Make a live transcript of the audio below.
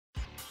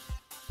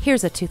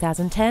Here's a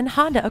 2010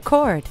 Honda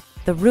Accord.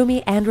 The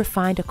roomy and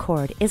refined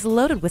Accord is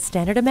loaded with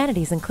standard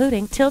amenities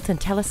including tilt and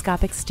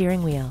telescopic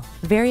steering wheel,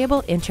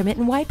 variable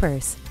intermittent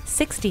wipers,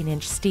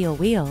 16-inch steel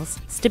wheels,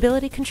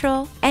 stability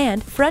control,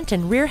 and front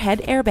and rear head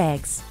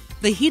airbags.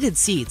 The heated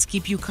seats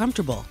keep you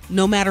comfortable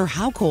no matter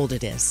how cold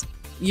it is.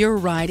 Your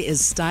ride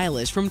is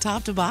stylish from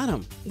top to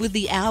bottom with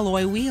the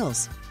alloy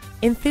wheels.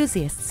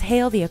 Enthusiasts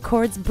hail the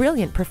Accord's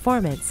brilliant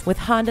performance with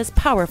Honda's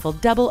powerful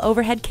double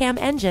overhead cam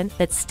engine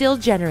that still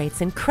generates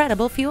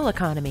incredible fuel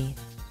economy.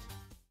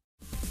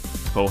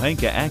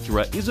 Pohanka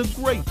Acura is a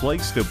great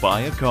place to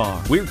buy a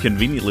car. We're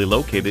conveniently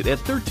located at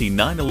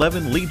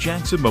 13911 Lee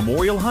Jackson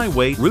Memorial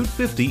Highway, Route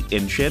 50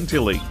 in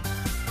Chantilly.